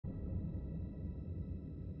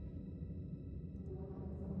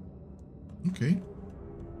Ok.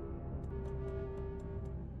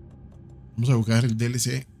 Vamos a jugar el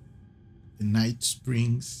DLC de Night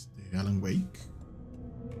Springs de Alan Wake.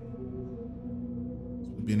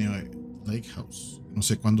 Después viene Lake House. No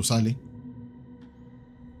sé cuándo sale.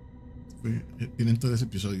 Vienen 3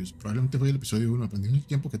 episodios. Probablemente fue el episodio 1. Dependiendo del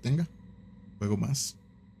tiempo que tenga, juego más.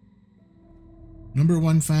 Number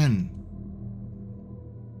 1 fan.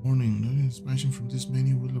 Warning, no expansion from this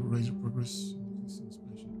menu will erase your progress.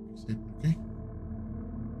 Okay.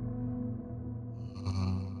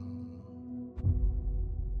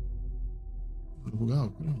 No lo he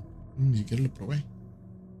jugado, creo. Ni siquiera lo probé.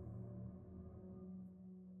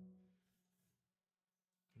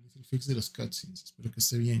 Es el fix de los cutscenes. Espero que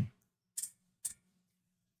esté bien.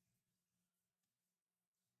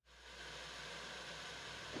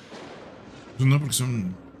 No, porque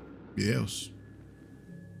son videos.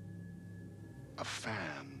 A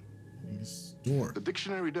fan. Door. The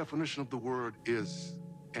dictionary definition of the word is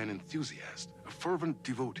an enthusiast, a fervent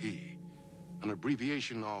devotee, an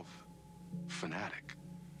abbreviation of fanatic.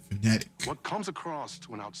 Fanatic. What comes across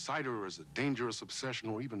to an outsider as a dangerous obsession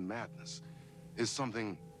or even madness is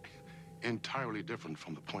something entirely different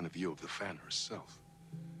from the point of view of the fan herself.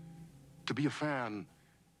 To be a fan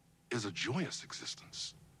is a joyous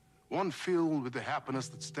existence, one filled with the happiness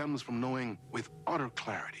that stems from knowing with utter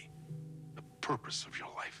clarity the purpose of your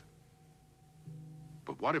life.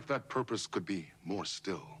 But what if that purpose could be more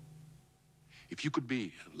still? If you could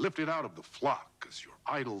be lifted out of the flock as your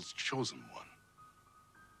idol's chosen one,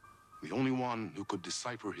 the only one who could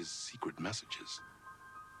decipher his secret messages.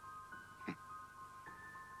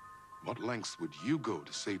 What lengths would you go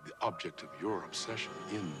to save the object of your obsession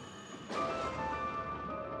in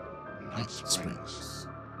Night Springs?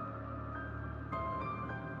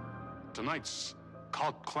 Tonight's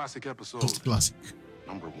cult classic episode. Just classic.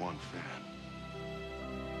 Number 1 fan.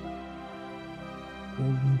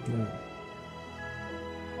 Golden Door.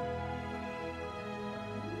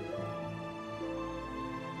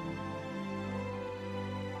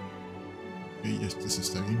 Ok, este sí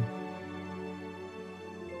está bien.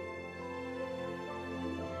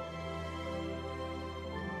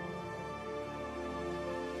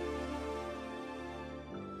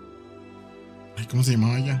 Ay, ¿cómo se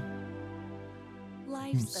llamaba ya?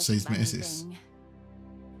 6 meses.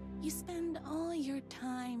 You spend all your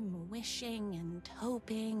time wishing and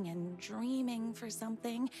hoping and dreaming for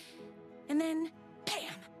something, and then,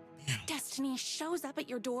 bam! Destiny shows up at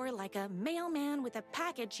your door like a mailman with a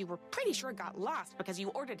package you were pretty sure got lost because you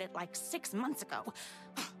ordered it like 6 months ago.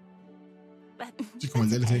 But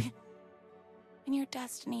that's okay. When your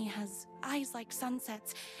destiny has eyes like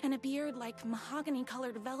sunsets and a beard like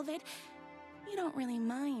mahogany-colored velvet, you don't really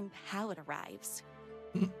mind how it arrives.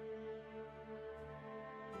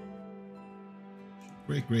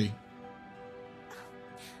 Great.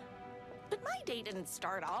 But my day didn't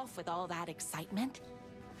start off with all that excitement.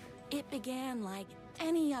 It began like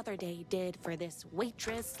any other day did for this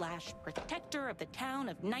waitress / protector of the town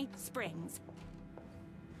of Night Springs.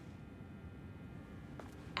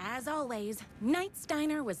 As always, Knight's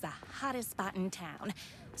Diner was the hottest spot in town,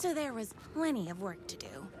 so there was plenty of work to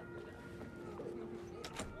do.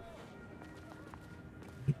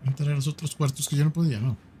 Entrar a los otros cuartos que yo no podía,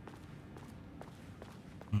 ¿no?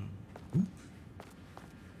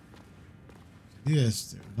 Y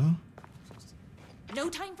este, ¿verdad? No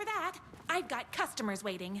time for that. I've got customers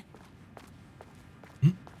waiting.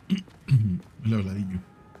 El habladillo.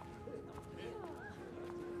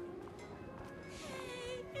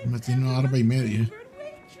 Me tiene 1 hora y media.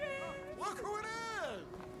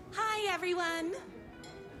 Hi, everyone.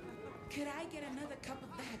 Could I get another cup of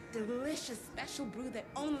that delicious special brew that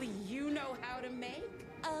only you know how to make?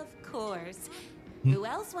 Of course. Who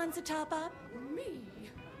else wants a top up? Me.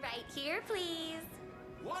 Right here, please.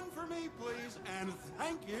 1 for me, please, and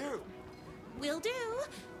thank you. Will do.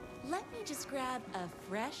 Let me just grab a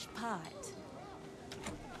fresh pot.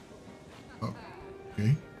 Oh,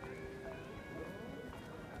 okay.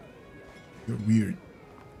 You're weird.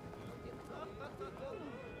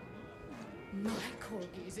 My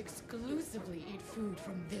corgis exclusively eat food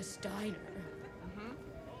from this diner.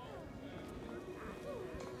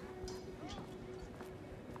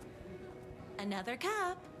 Another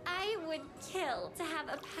cup. I would kill to have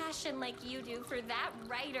a passion like you do for that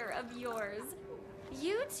writer of yours.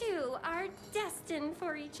 You two are destined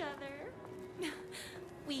for each other.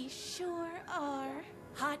 We sure are.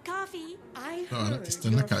 Hot coffee. I Ahora heard está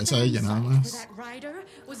en la your cabeza de ella nada fan site más. for that writer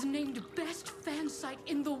was named best fan site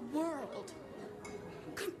in the world.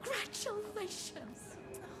 Congratulations.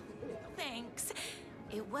 Thanks.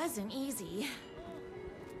 It wasn't easy.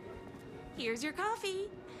 Here's your coffee.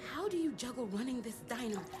 How do you juggle running this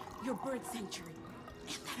diner, your bird sanctuary,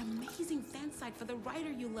 and that amazing fan site for the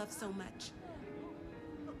writer you love so much?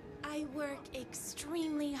 I work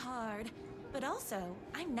extremely hard, but also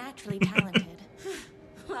I'm naturally talented.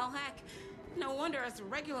 Well, heck, no wonder us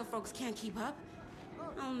regular folks can't keep up.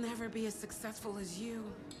 I'll never be as successful as you.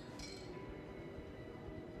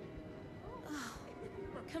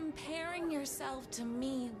 Comparing yourself to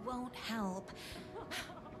me won't help.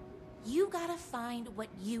 You gotta find what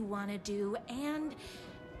you want to do and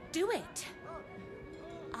do it.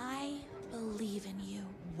 I believe in you.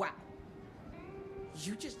 Wow.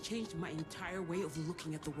 You just changed my entire way of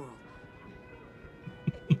looking at the world.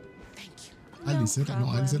 Thank you. Alice era, no,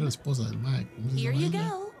 Alice era la esposa del Mike. Here you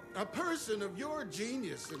go. A person of your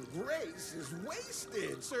genius and grace is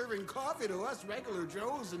wasted serving coffee to us regular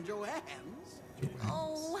Joes and Joannes.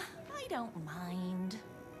 Oh, I don't mind.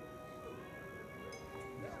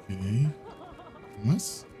 Ok.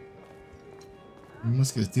 ¿Más?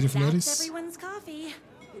 ¿Más que les tire flores? That's everyone's coffee.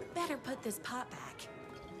 Better put this pot back.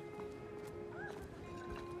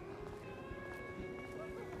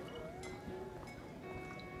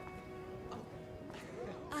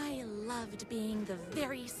 I loved being the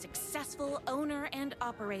very successful owner and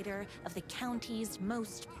operator of the county's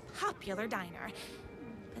most popular diner.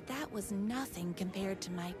 But that was nothing compared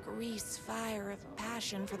to my grease fire of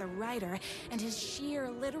passion for the writer and his sheer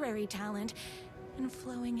literary talent, and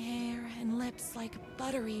flowing hair and lips like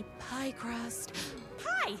buttery pie crust.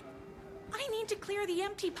 Pie! I need to clear the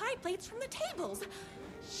empty pie plates from the tables.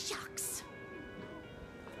 Shucks.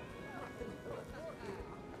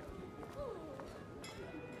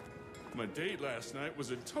 My date last night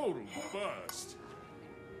was a total bust.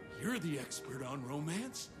 You're the expert on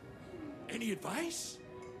romance. Any advice?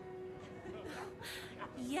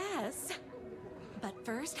 Yes. But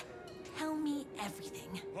first, tell me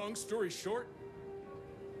everything. Long story short,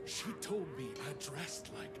 she told me I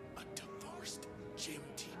dressed like a divorced gym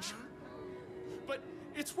teacher. But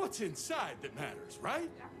it's what's inside that matters,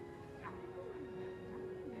 right?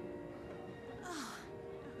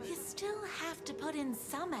 You still have to put in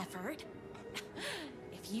some effort.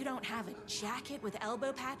 If you don't have a jacket with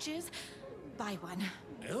elbow patches, buy one.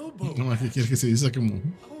 Elbow. No, ¿qué quieres que se diga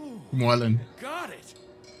como Alan? Got it.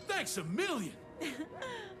 Thanks a million.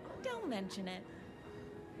 Don't mention it.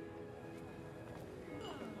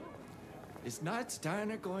 Is Knight's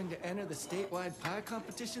Diner going to enter the statewide pie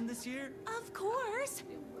competition this year? Of course.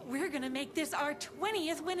 We're gonna make this our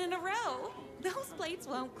 20th win in a row. Those plates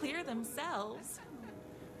won't clear themselves.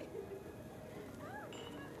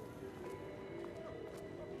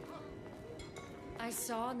 I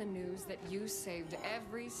saw in the news that you saved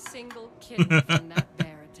every single kitten from that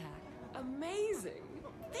bear attack. Amazing.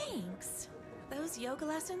 Thanks. Those yoga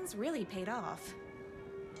lessons really paid off.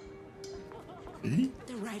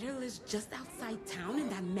 The writer lives just outside town in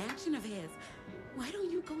that mansion of his. Why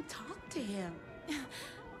don't you go talk to him?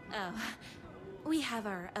 Oh, we have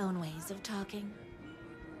our own ways of talking.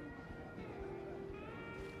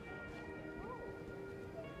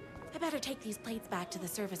 I better take these plates back to the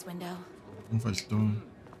service window. Me faltó.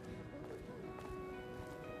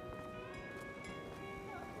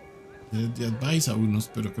 De advice a unos,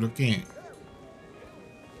 pero creo que.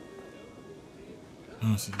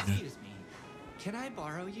 Ah, sí, ya. Excuse me. Can I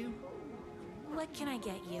borrow you? What can I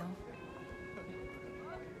get you?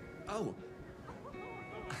 Oh.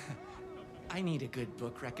 I need a good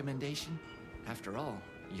book recommendation. After all,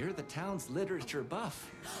 you're the town's literature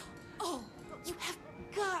buff. Oh, you have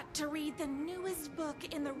got to read the newest book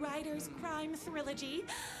in the Writer's Crime Trilogy.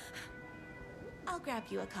 I'll grab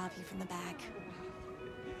you a copy from the back.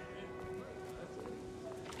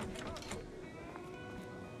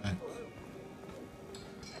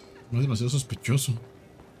 No es demasiado sospechoso.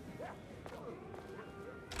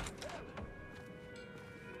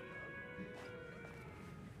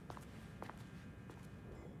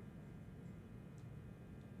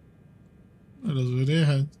 A las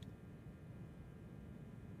orejas.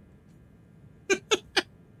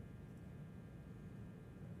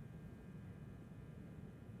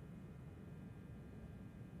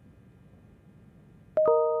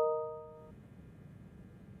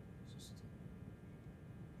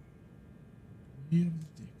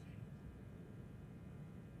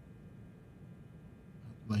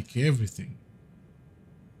 Like everything.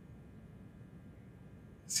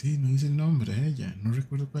 Sí, no dice el nombre ella. No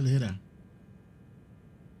recuerdo cuál era.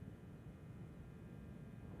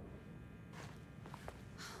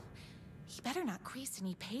 He better not crease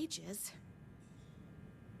any pages.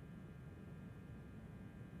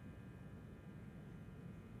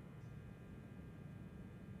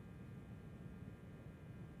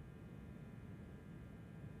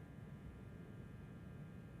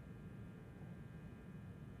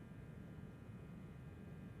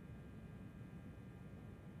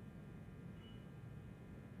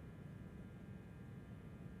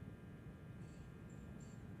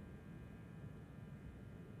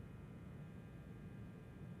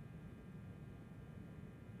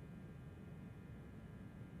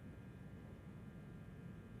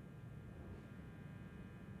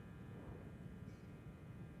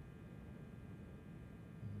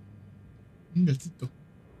 Un gatito.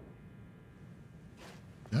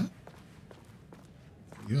 ¿Ya?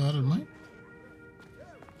 ¿Voy a dar el mic?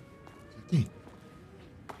 Aquí.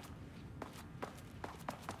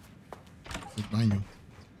 El baño.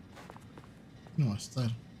 No va a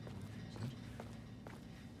estar.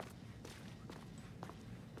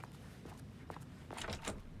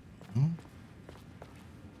 ¿No?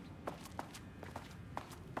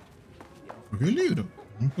 ¿Recogió el libro?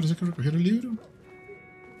 ¿No me parece que recogiera el libro?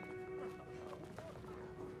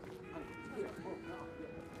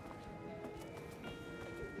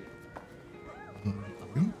 ¿No lo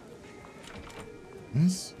recogió?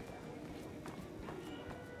 ¿Ves?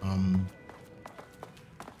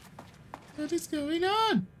 What is going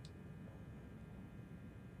on?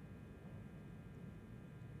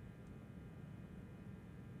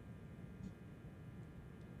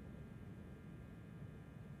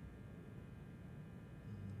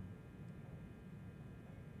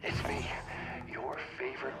 It's me, your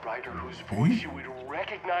favorite writer whose voice you would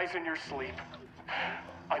recognize in your sleep.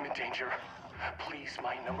 I'm in danger. Please,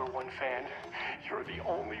 my #1 fan, you're the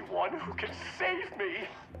only one who can save me.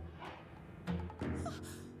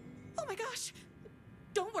 Oh my gosh!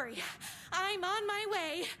 Don't worry, I'm on my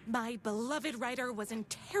way. My beloved writer was in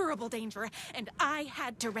terrible danger, and I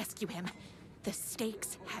had to rescue him. The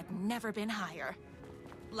stakes had never been higher.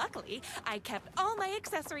 Luckily, I kept all my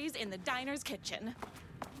accessories in the diner's kitchen.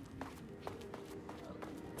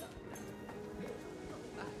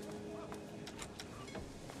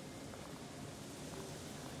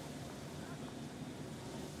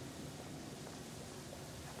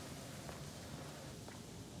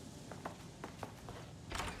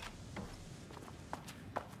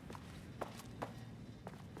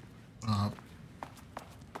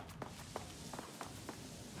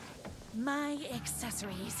 My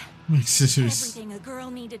accessories. Everything a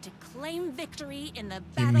girl needed to claim victory in the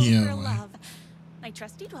battle for love. My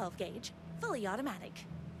trusty 12 gauge, fully automatic.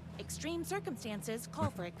 Extreme circumstances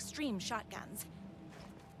call for extreme shotguns.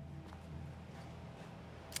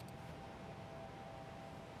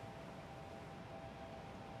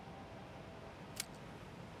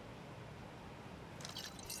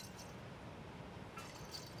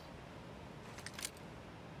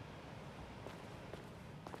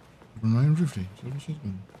 No hay un rifle, solo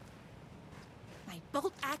shotgun. My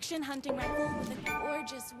bolt-action hunting rifle with a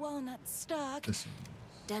gorgeous walnut stock.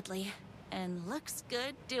 Deadly, and looks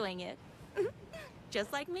good doing it.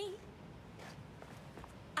 Just like me.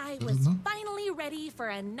 I was finally ready for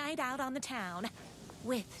a night out on the town.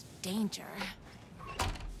 With danger.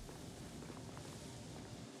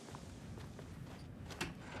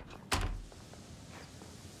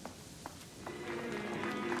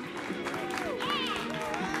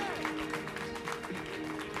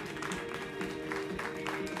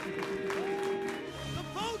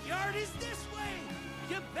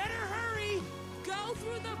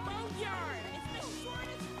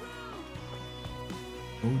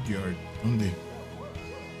 Boatyard, ¿dónde?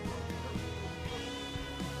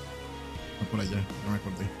 Ah, por allá, ya me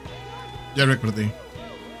acordé. Ya recordé.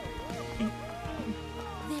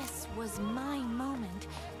 This was my moment.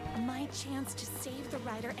 My chance to save the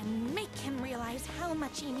writer and make him realize how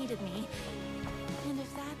much he needed me. And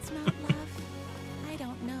if that's not love, I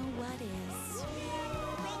don't know what is.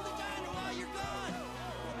 Run the diner while you're gone!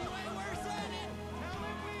 We'll be way worse at it! Tell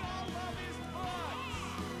him we all love his blood!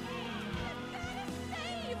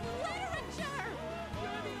 Save literature!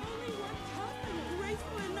 You're the only one tough and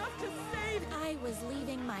graceful enough to save. I was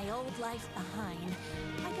leaving my old life behind.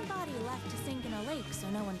 Like a body left to sink in a lake so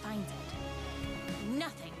no one finds it.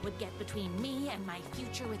 Nothing would get between me and my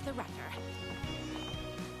future with the writer.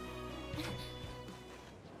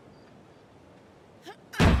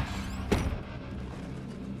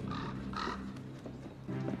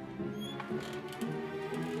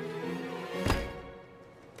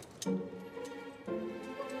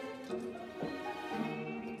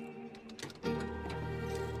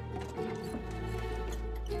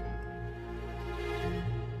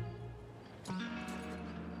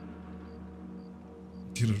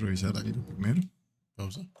 Quiero revisar algo primero.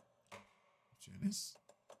 Pausa. Opciones.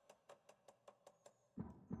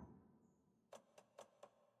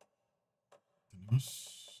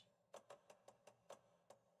 Tenemos.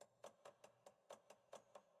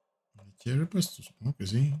 ¿Quiere repuesto? Supongo que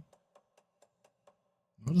sí.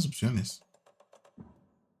 No las opciones.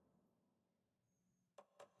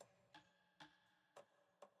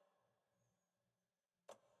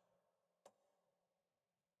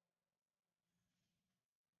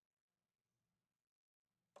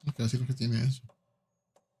 Casi lo que tiene eso.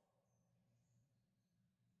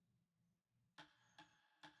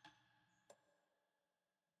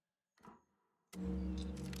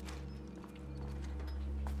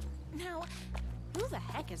 the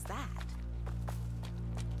heck is that?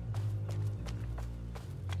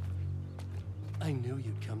 I knew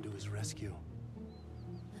you'd come to his rescue.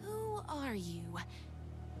 Who are you?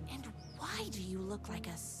 And why do you look like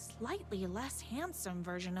a slightly less handsome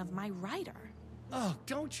version of my writer? Oh,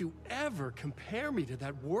 don't you ever compare me to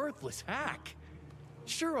that worthless hack.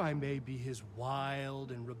 Sure, I may be his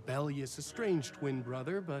wild and rebellious estranged twin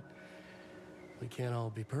brother, but we can't all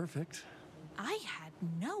be perfect. I had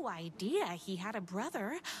no idea he had a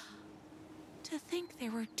brother. To think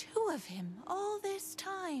there were two of him all this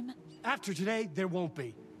time. After today, there won't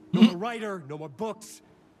be. No more writer, no more books,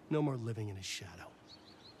 no more living in his shadow.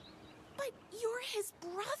 But you're his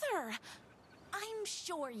brother. I'm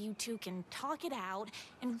sure you two can talk it out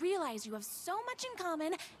and realize you have so much in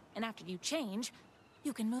common, and after you change,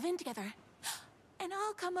 you can move in together. And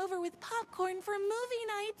I'll come over with popcorn for movie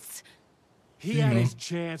nights. He had his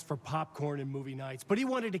chance for popcorn and movie nights, but he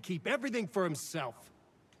wanted to keep everything for himself.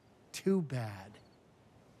 Too bad.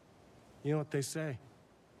 You know what they say?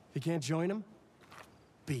 If you can't join him,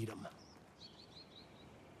 beat him.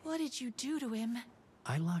 What did you do to him?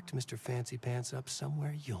 I locked Mr. Fancy Pants up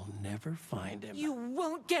somewhere you'll never find him. You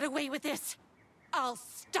won't get away with this. I'll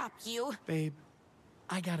stop you. Babe,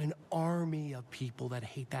 I got an army of people that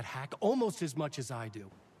hate that hack almost as much as I do.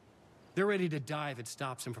 They're ready to die if it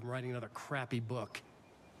stops him from writing another crappy book.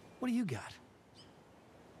 What do you got?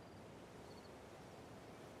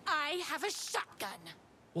 I have a shotgun.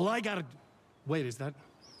 Well, I got a... Wait,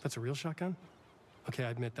 that's a real shotgun? Okay, I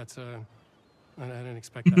admit that's I didn't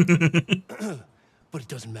expect that. But it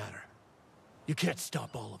doesn't matter. You can't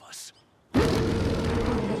stop all of us.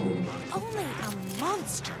 Only a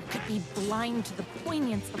monster could be blind to the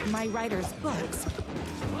poignance of my writer's books.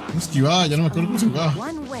 Esquivar, ya no me acuerdo cómo se jugaba.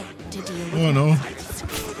 One way to deal with Oh no.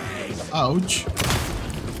 monsters. Ouch.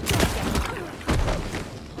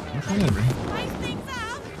 Light things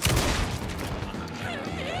up.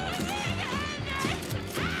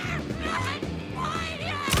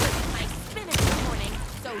 My spinach this morning,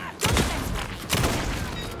 so don't mess with me.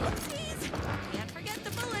 Oopsies. Can't forget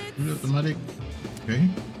the bullets. Fully automatic. Okay.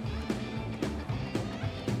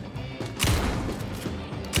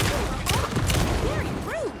 Very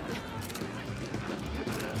rude.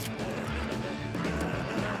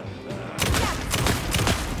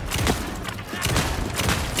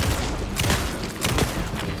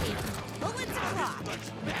 Bullets across.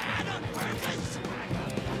 Bad on purpose.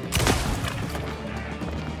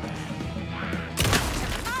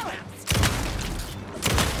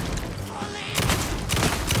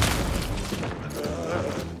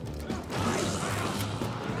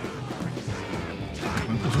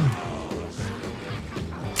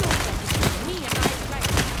 Me and my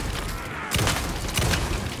writer.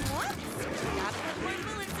 Whoops. Gotta put more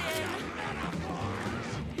bullets in.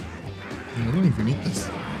 Y no son infinitas.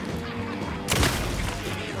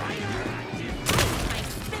 My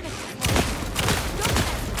spinach this morning. Don't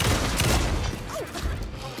mess with me. Oh,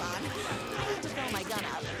 hold on. I need to fill my gun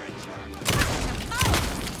up.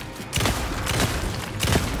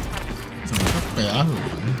 Se me está pegado, güey.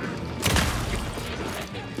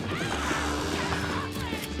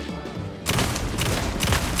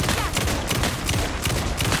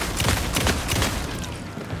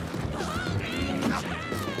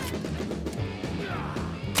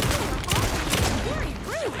 Very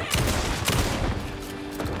rude.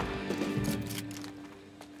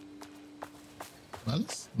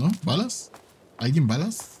 ¿Balas? ¿No? ¿Balas? ¿Alguien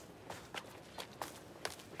balas?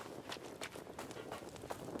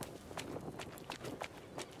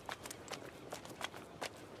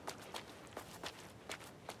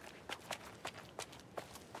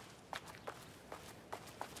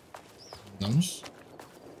 Vamos.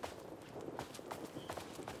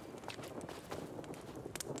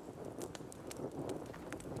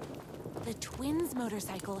 The twins'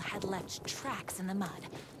 motorcycle had left tracks in the mud.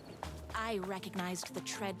 I recognized the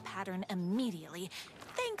tread pattern immediately,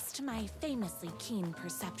 thanks to my famously keen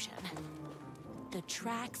perception. The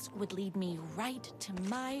tracks would lead me right to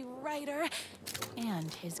my writer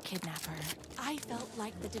and his kidnapper. I felt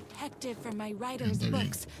like the detective from my writer's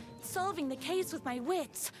books, solving the case with my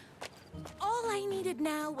wits. All I needed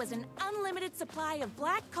now was an unlimited supply of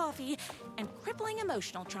black coffee and crippling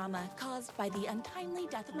emotional trauma caused by the untimely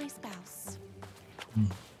death of my spouse.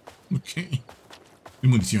 Ok. Y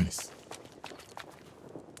municiones.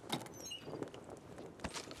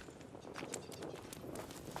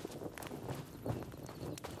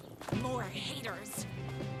 More haters.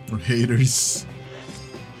 Or haters.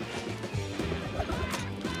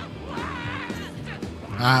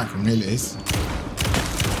 Ah, con él es.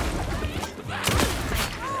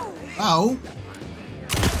 Au.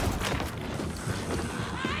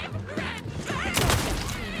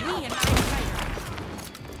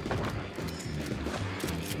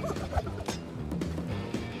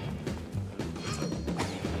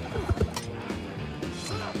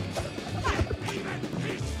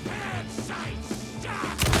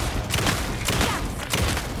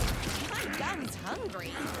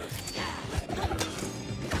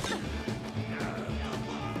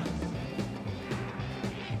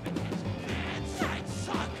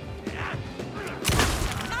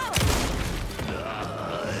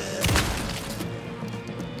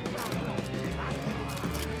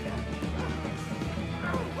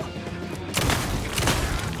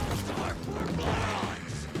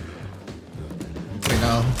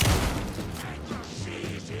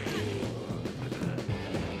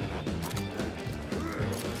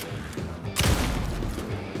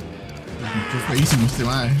 Qué feísimo este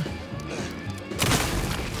va,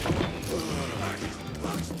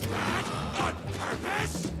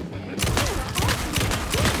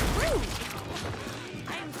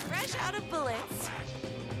 I'm fresh out of bullets.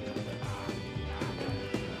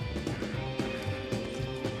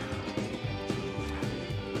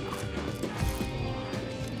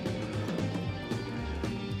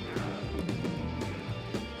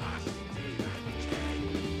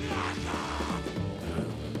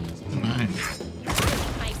 Nice.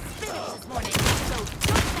 My spinach this morning, so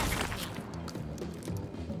don't mess with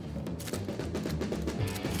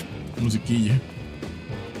me. Musiquilla.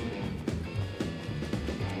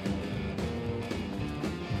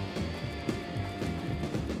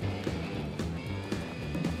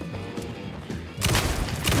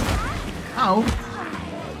 Ow.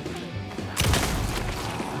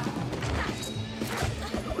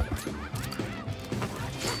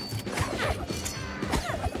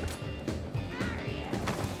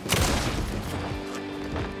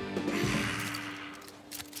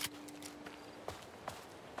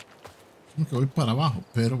 Como que voy para abajo,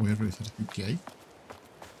 pero voy a revisar aquí qué hay.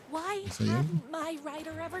 Why Is that you? hadn't my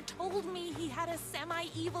writer ever told me he had a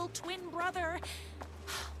semi-evil twin brother?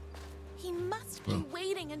 He must be Well.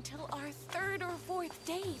 waiting until our third or fourth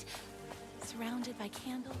date, surrounded by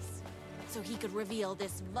candles, so he could reveal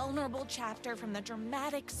this vulnerable chapter from the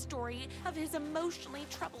dramatic story of his emotionally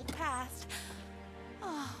troubled past.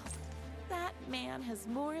 Oh, that man has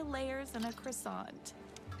more layers than a croissant.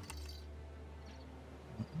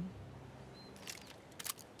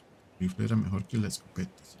 El rifle era mejor que la escopeta.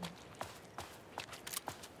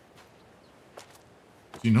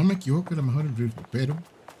 Si no me equivoco, era mejor el rifle, pero...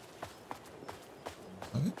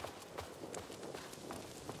 A ver.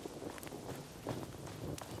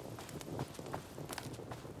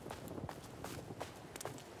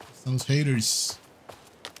 Están los haters.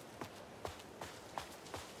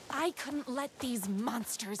 I couldn't let these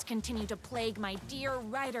monsters continue to plague my dear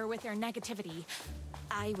writer with their negativity.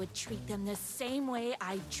 I would treat them the same way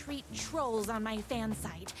I treat trolls on my fan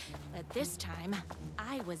site. But this time,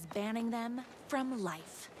 I was banning them from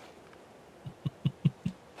life.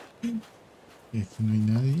 Y aquí no hay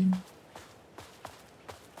nadie.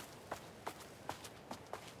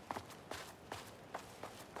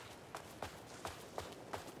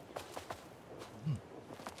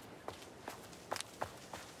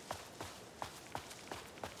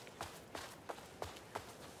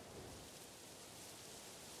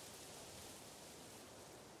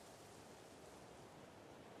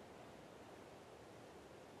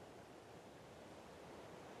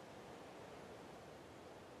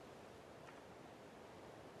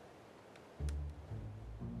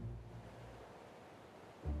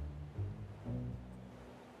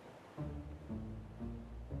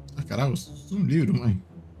 Ah, carajos, es un libro, man.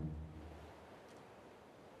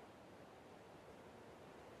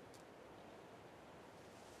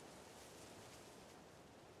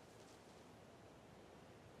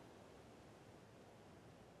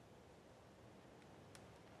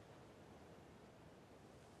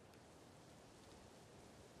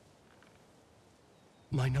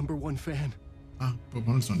 My #1 fan. Ah, puedo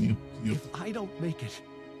poner el sonido. Idiota. If I don't make it,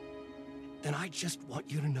 then I just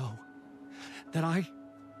want you to know that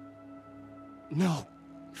No.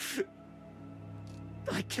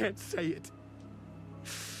 I can't say it.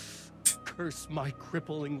 Curse my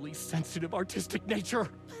cripplingly sensitive artistic nature.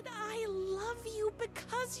 But I love you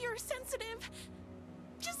because you're sensitive.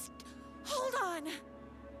 Just hold on.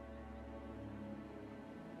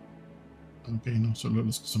 Ok, no, solo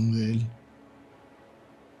los que son de él.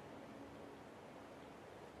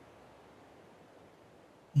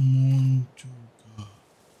 Monchuca.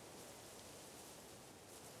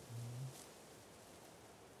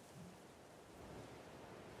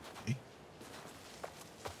 Okay.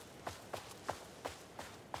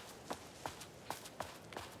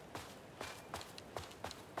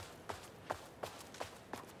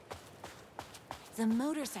 The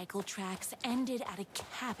motorcycle tracks ended at a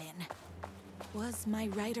cabin. Was my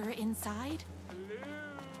writer inside? Hello?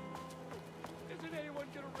 Isn't anyone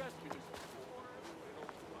gonna rescue this poor little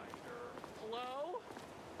writer? Hello?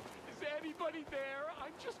 Is anybody there?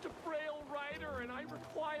 I'm just a frail writer and I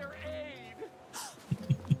require aid.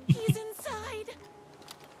 He's inside.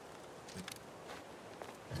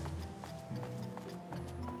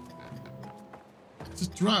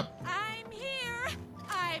 Just drop. I'm here.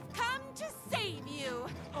 I've come to save you.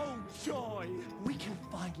 Oh, joy! We can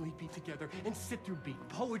finally be together and sit through big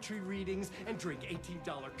poetry readings and drink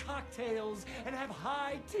 $18 cocktails and have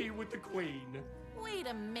high tea with the queen. Wait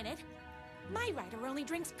a minute. My writer only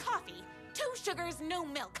drinks coffee. 2 sugars, no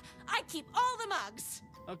milk. I keep all the mugs.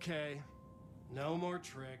 Okay, No more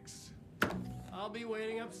tricks. I'll be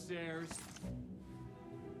waiting upstairs.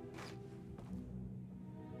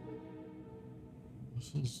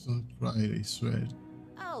 Muscles don't cry, they swear.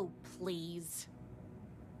 Oh, please.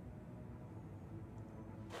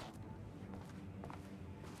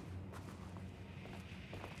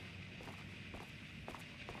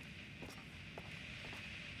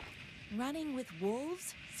 Running with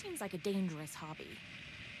wolves seems like a dangerous hobby.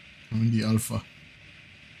 I'm in the alpha.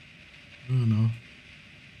 I don't know.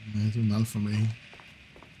 I do an alpha main.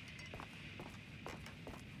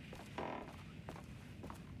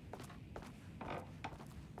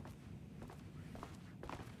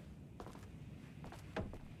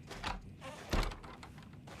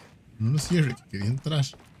 No lo cierre, que quería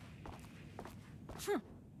entrar.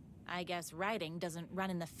 I guess riding doesn't run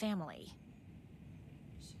in the family.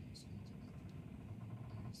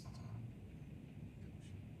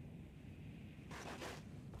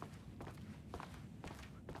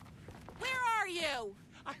 You!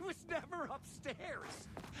 I was never upstairs.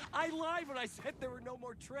 I lied when I said there were no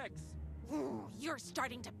more tricks. Ooh, you're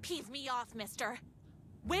starting to piss me off, mister.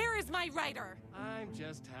 Where is my rider? I'm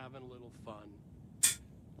just having a little fun.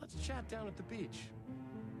 Let's chat down at the beach.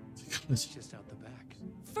 It's just out the back.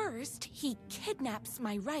 First, he kidnaps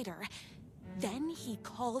my rider. Then he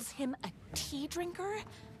calls him a tea drinker.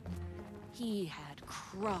 He had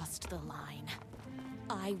crossed the line.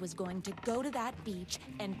 I was going to go to that beach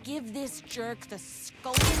and give this jerk the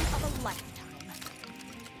scolding of a lifetime.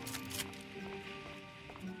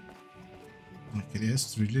 Quería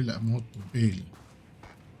destruirle la moto,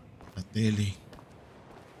 la tele.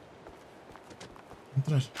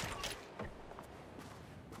 Entrar.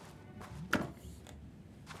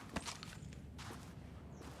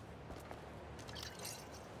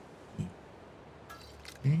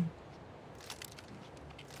 Okay.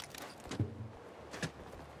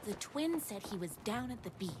 The twin said he was down at the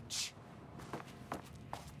beach.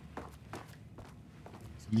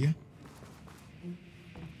 ¿Salía?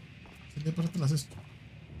 Salía para atrás esto.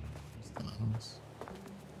 Está nada más.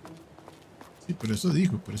 Sí, pero eso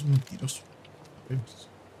dijo, pero es mentiroso. Vemos.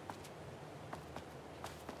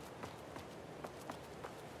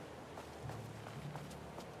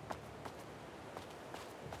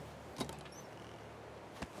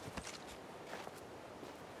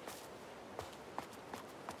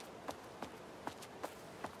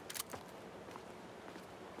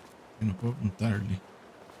 No puedo apuntarle.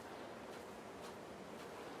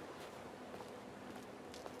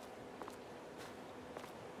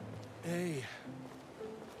 Hey,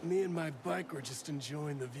 me and my bike were just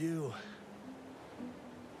enjoying the view.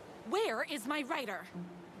 Where is my rider?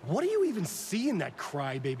 What do you even see in that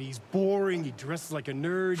crybaby? He's boring, he dresses like a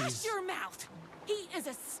nerd, Hush your mouth! He is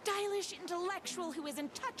a stylish intellectual who is in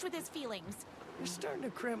touch with his feelings. You're starting to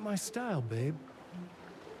cramp my style, babe.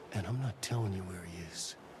 And I'm not telling you where he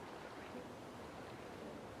is.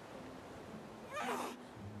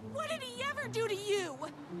 What did he ever do to you?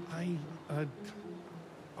 I,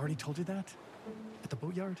 already told you that? At the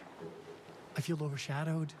boatyard? I feel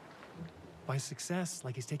overshadowed by success,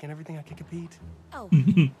 like he's taking everything I can compete. Oh,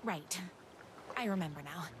 right. I remember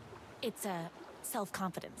now. It's a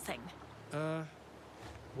self-confidence thing.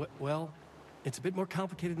 Well, it's a bit more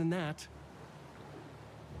complicated than that.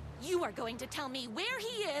 You are going to tell me where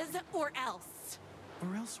he is, or else.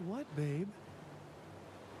 Or else what, babe?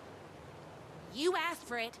 You asked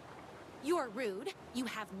for it. You're rude, you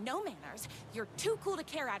have no manners, your too cool to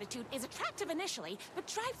care attitude is attractive initially, but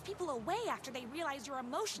drives people away after they realize you're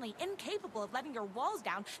emotionally incapable of letting your walls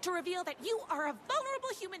down to reveal that you are a vulnerable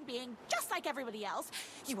human being just like everybody else.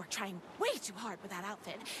 You are trying way too hard with that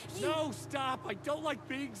outfit. No, stop! I don't like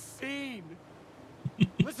being seen!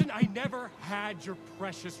 Listen, I never had your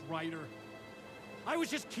precious rider. I was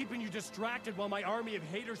just keeping you distracted while my army of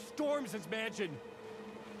haters storms his mansion.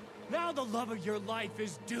 Now the love of your life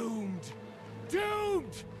is doomed.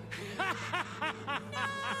 Doomed!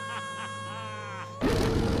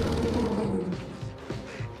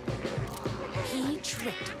 He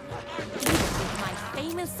tricked me, with my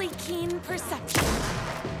famously keen perception.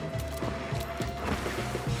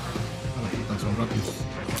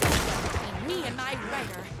 Between me and my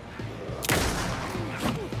rider.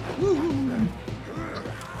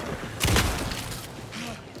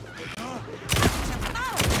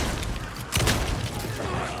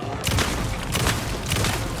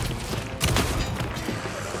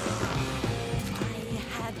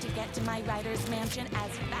 My rider's mansion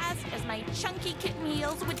as fast as my chunky kitten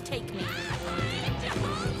heels would take me.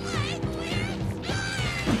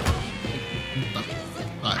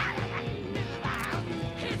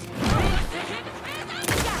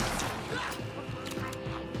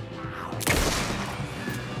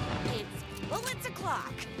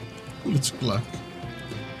 Bullets clock.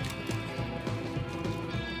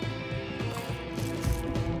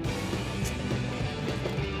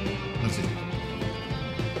 Así.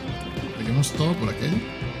 Peguemos todo por aquello.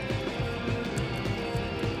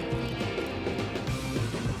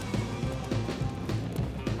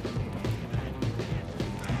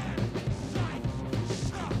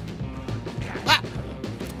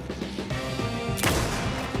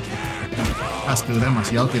 Es que dura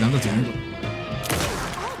demasiado tirando el segundo.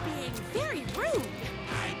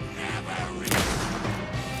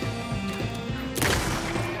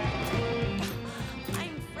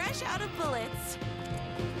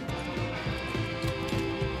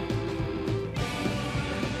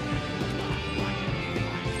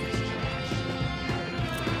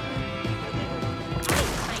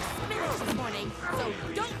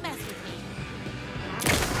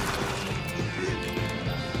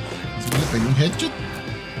 Pegué un headshot.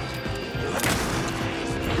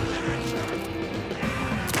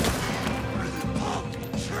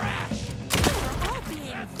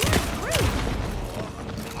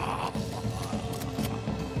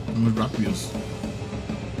 Muy rápidos.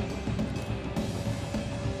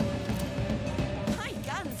 My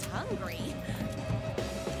gun's hungry.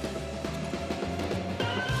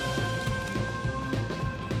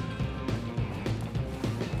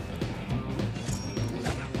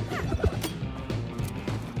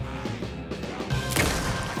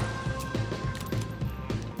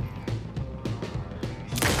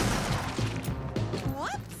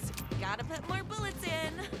 Gotta put more bullets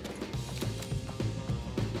in.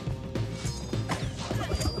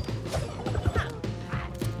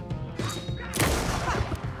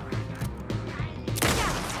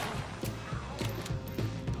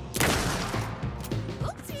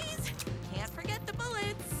 Oopsies! Can't forget the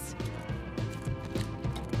bullets.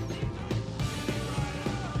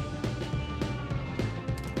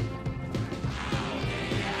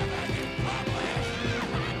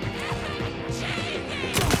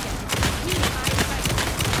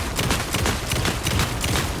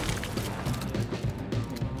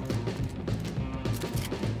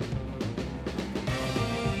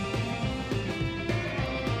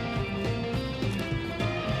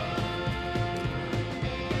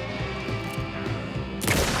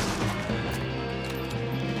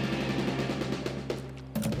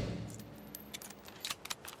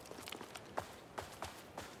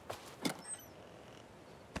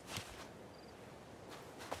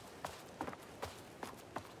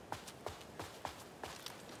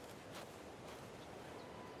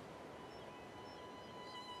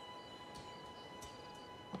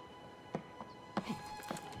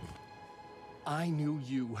 I knew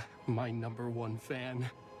you, my #1 fan,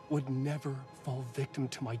 would never fall victim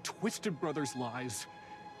to my twisted brother's lies.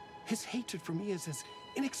 His hatred for me is as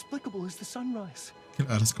inexplicable as the sunrise.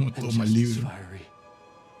 Claro, es como and todo just mal as libro. fiery.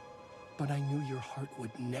 But I knew your heart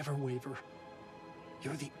would never waver.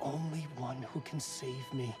 You're the only one who can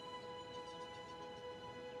save me.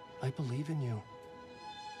 I believe in you.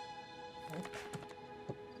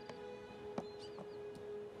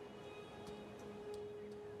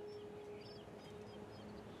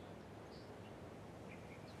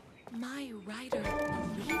 My rider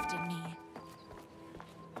believed in me.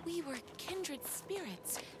 We were kindred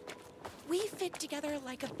spirits. We fit together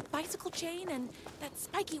like a bicycle chain and that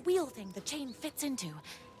spiky wheel thing the chain fits into.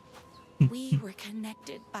 We were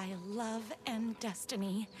connected by love and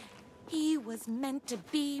destiny. He was meant to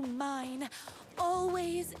be mine,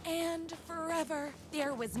 always and forever.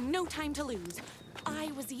 There was no time to lose.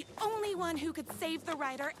 I was the only one who could save the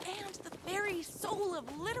writer and the very soul of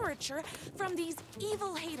literature from these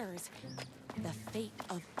evil haters. The fate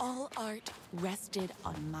of all art rested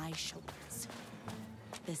on my shoulders.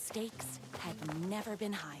 The stakes had never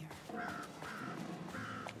been higher.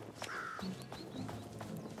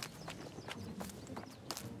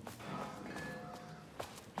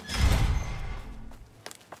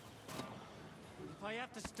 If I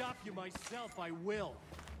have to stop you myself, I will.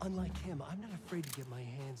 Unlike him, I'm not afraid to get my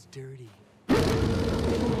hands dirty.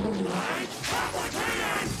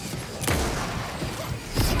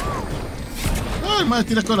 ¡Ay, madre,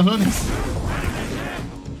 tira corazones!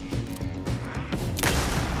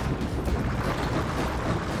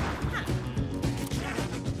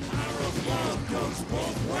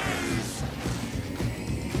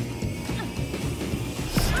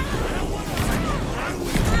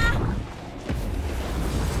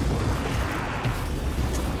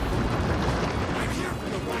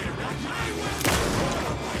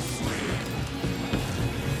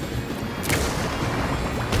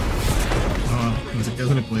 Pensé que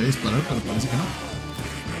eso le podía disparar, pero parece que no.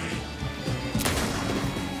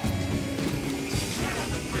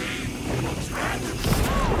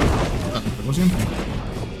 por siempre.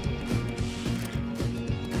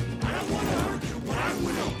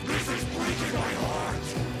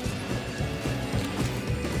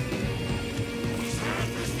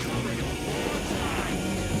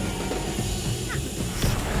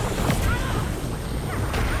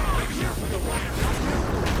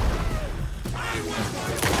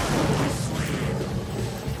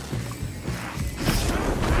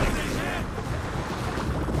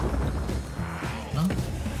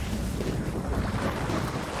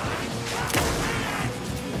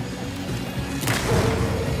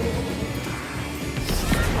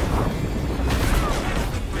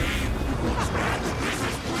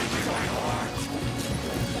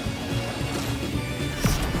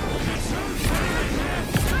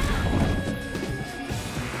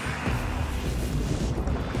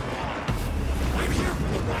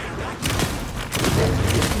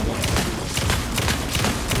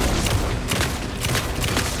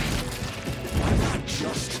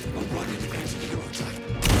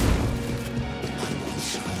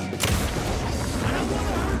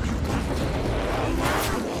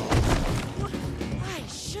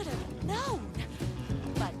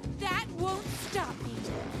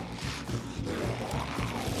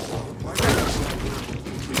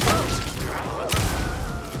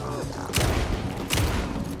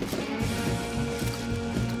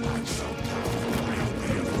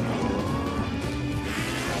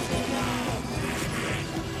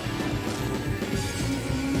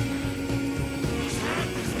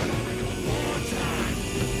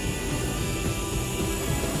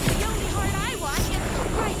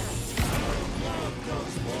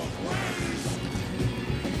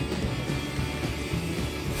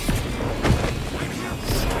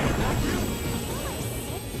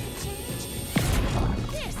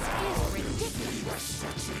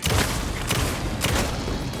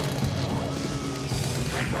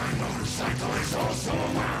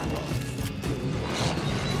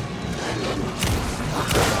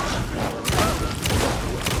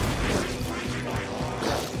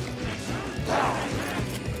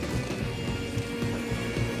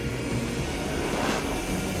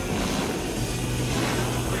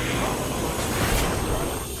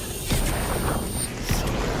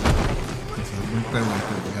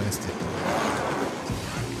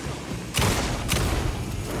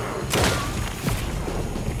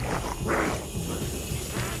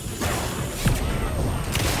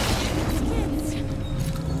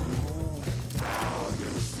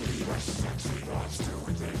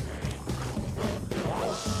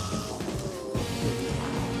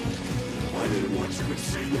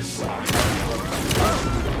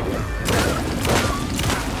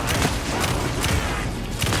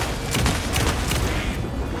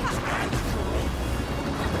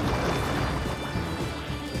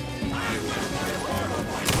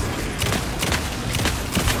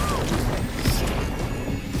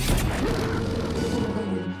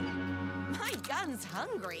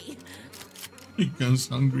 He gets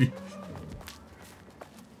hungry.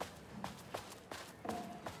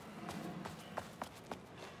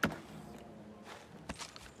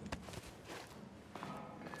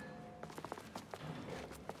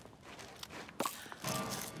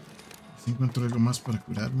 Si encuentro algo más para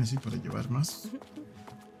curarme, sí, para llevar más.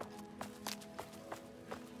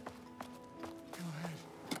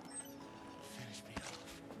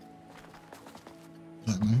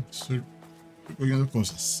 Estoy cogiendo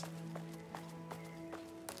cosas.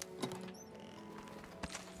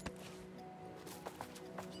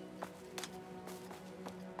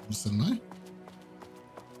 I'm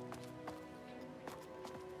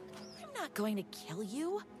not going to kill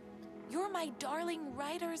you. You're my darling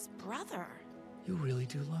Ryder's brother. You really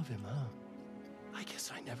do love him, huh? I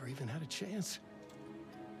guess I never even had a chance.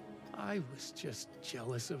 I was just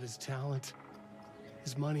jealous of his talent,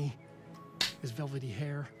 his money, his velvety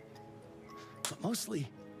hair. But mostly,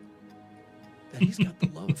 that he's got the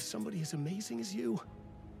love of somebody as amazing as you.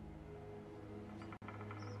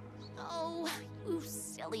 Oh, you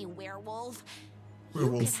silly werewolf. You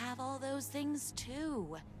could have all those things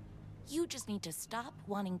too. You just need to stop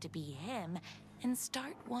wanting to be him and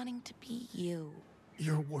start wanting to be you.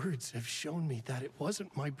 Your words have shown me that it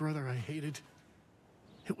wasn't my brother I hated.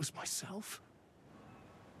 It was myself.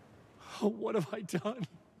 Oh, what have I done?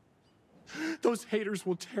 Those haters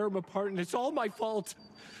will tear him apart, and it's all my fault.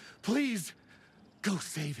 Please, go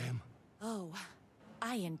save him. Oh,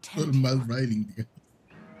 I intend to. Mal writing.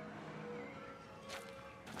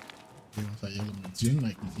 O sea, ya lo menciona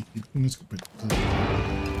y con escopeta.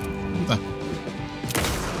 Puta.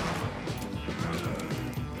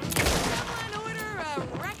 Someone order a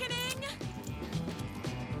reckoning?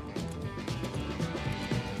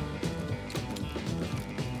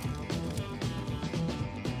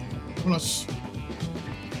 Dios.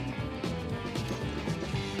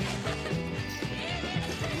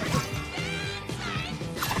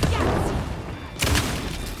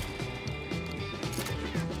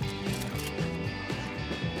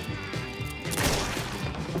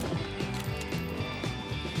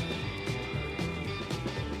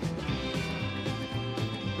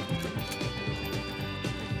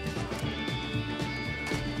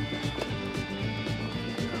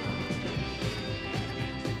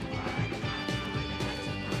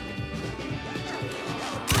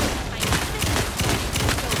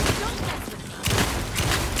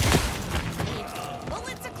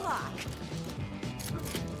 Bullets o'clock.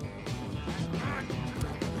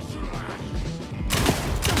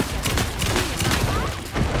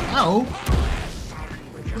 ¡Au!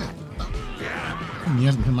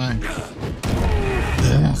 Mierda, qué mal.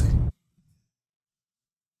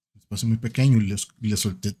 El espacio muy pequeño y le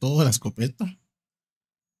solté toda la escopeta.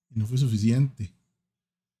 Y no fue suficiente.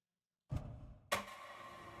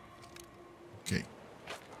 Ok.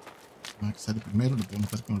 Vamos a que sale primero, lo puedo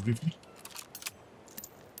matar con el rifle.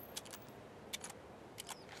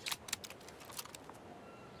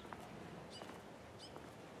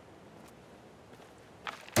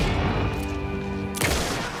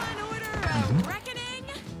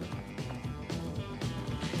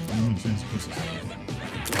 Municiones, cosas.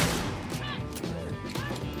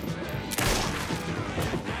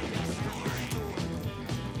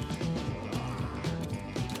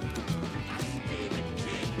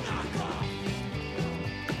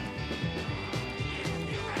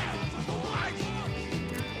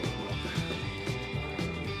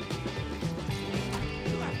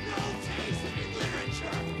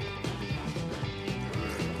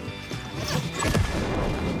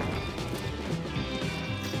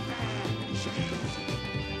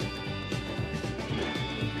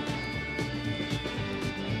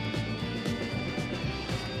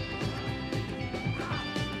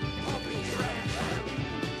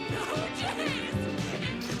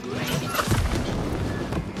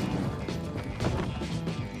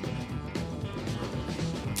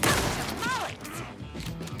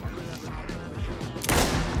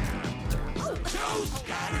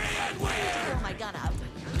 Pull my gun up.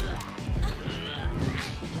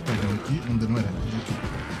 Pero aquí donde no era. Aquí.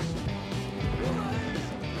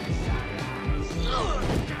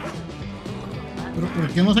 Pero ¿por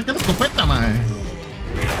qué no saca la escopeta, mae?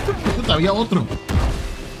 Puta, había otro.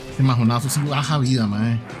 Ese majonazo sí baja vida,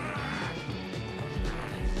 mae.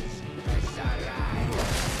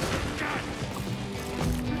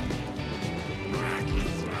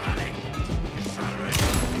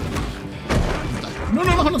 No,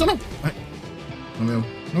 no, no, no, no. Ay, no veo,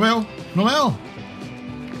 no veo, no veo.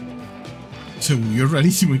 Se bugueó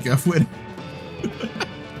rarísimo y queda afuera.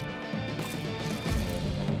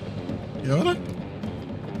 ¿Y ahora?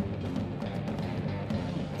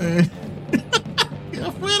 Queda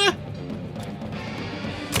afuera.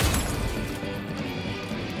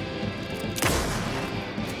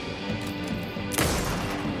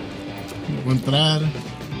 No puedo entrar.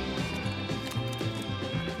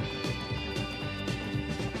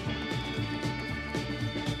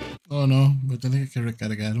 Oh no, voy a tener que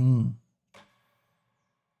recargar un...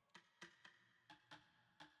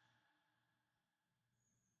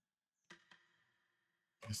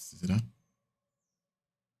 ¿Este será?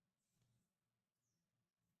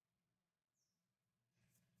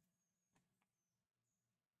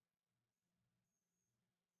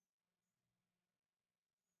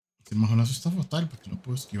 El majonazo está fatal porque no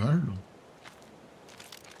puedo esquivarlo.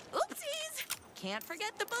 Oopsies! Can't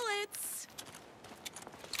forget the bullets.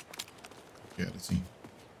 Ok, ahora sí.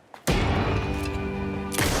 An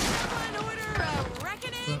order of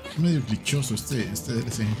reckoning. Está medio glitchoso este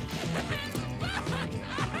DLC.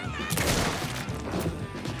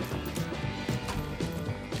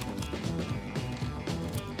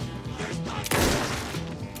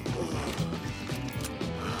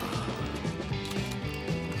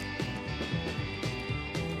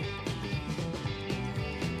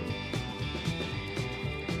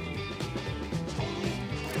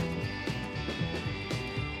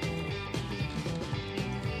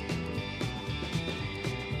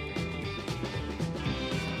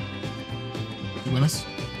 Buenas.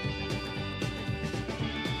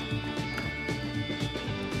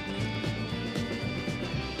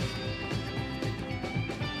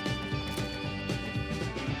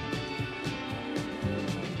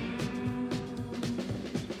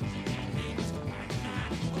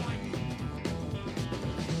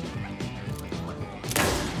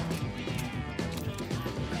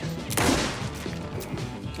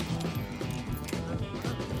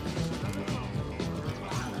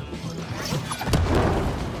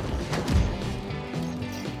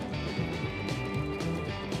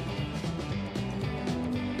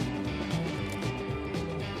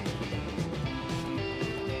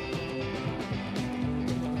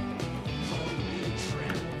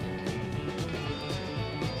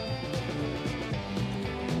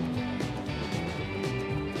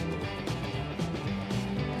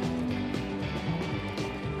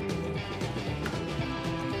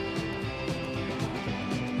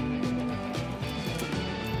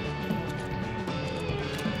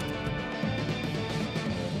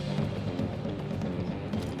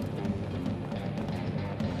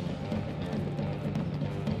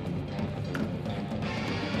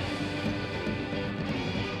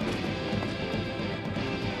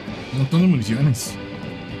 Un montón de municiones.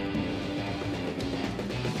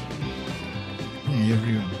 Ahí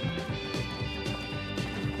arriba.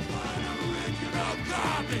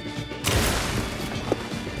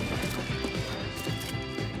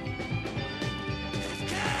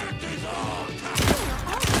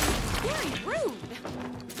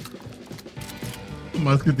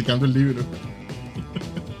 Más criticando el libro.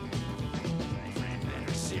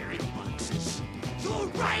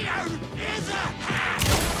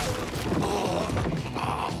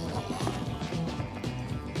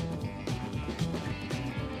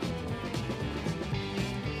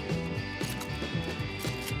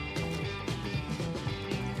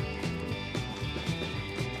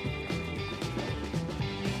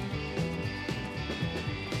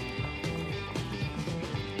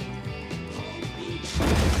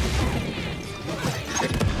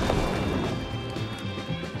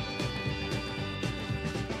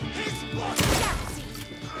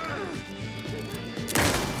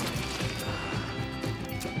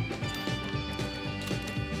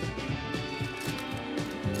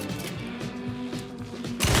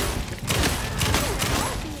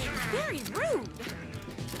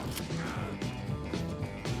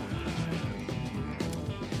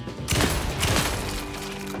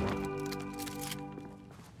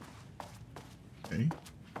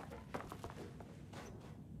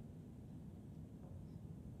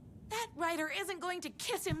 Ryder isn't going to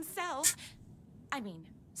kiss himself. I mean,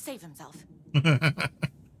 save himself.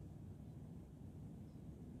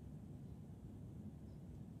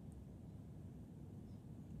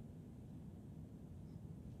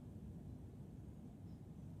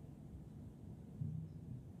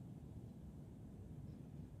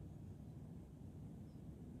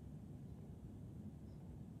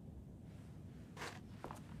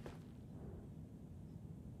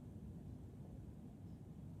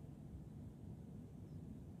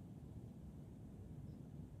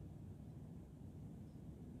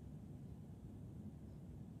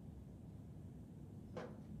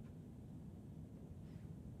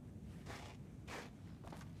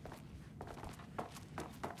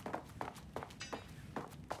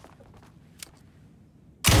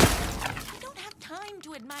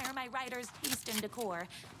 To admire my writer's taste in decor.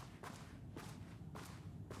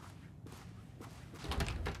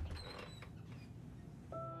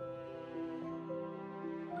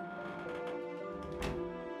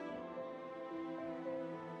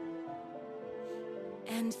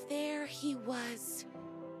 And there he was.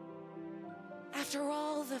 After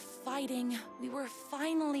all the fighting, we were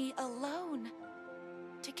finally alone.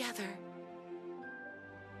 Together.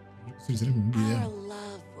 Our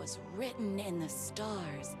love was written in the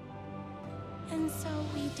stars. And so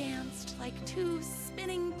we danced like two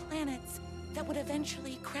spinning planets that would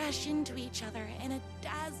eventually crash into each other in a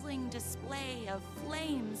dazzling display of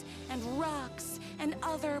flames and rocks and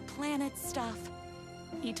other planet stuff.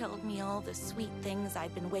 He told me all the sweet things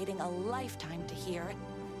I'd been waiting a lifetime to hear.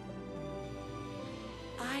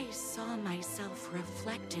 I saw myself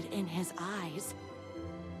reflected in his eyes.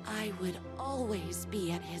 I would always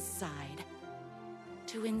be at his side,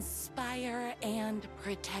 to inspire and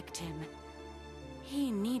protect him. He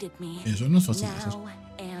needed me now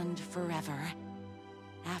and forever.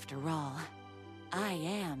 After all, I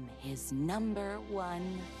am his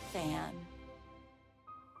 #1 fan.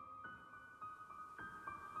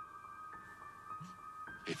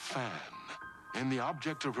 A fan and the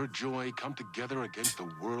object of her joy come together against the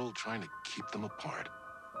world trying to keep them apart.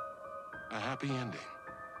 A happy ending.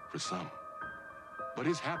 For some. But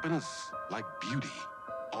is happiness, like beauty,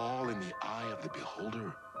 all in the eye of the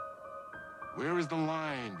beholder? Where is the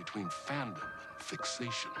line between fandom and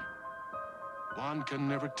fixation? One can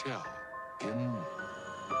never tell in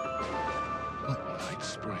Night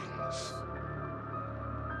Springs.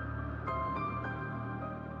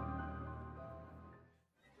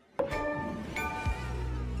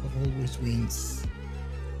 Always wins.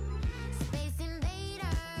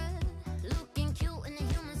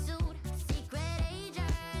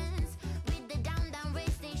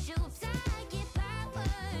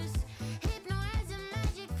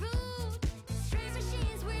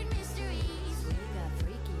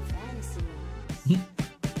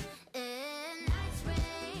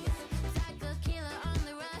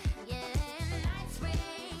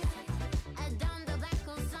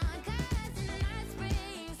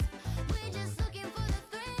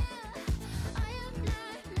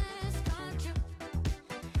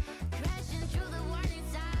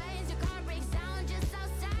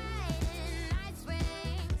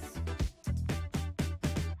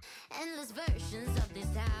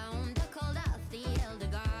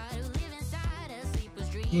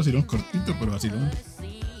 Un vacilón cortito, pero vacilón.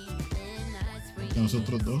 de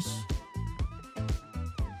nosotros dos.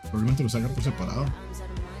 Probablemente los haga por separado.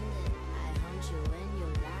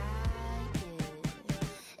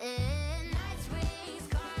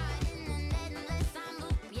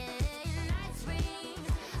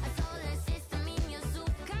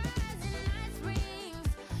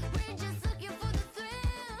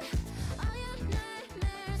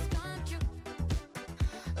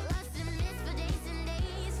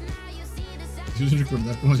 Sin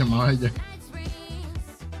recordar cómo se llamaba ella.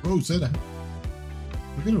 Rose era.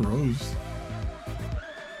 ¿Por qué no Rose?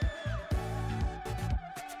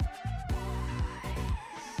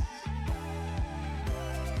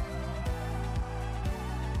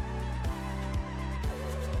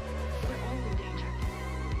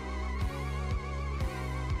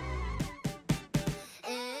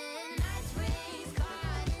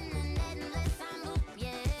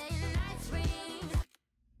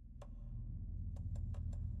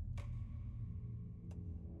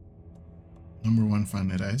 Number one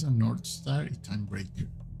fan era esa, North Star y Timebreaker.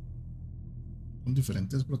 Son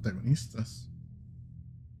diferentes protagonistas.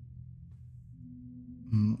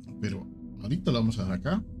 Pero ahorita lo vamos a dar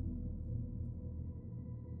acá.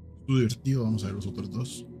 Estuvo divertido, vamos a ver los otros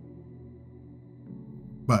dos.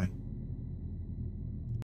 Bye.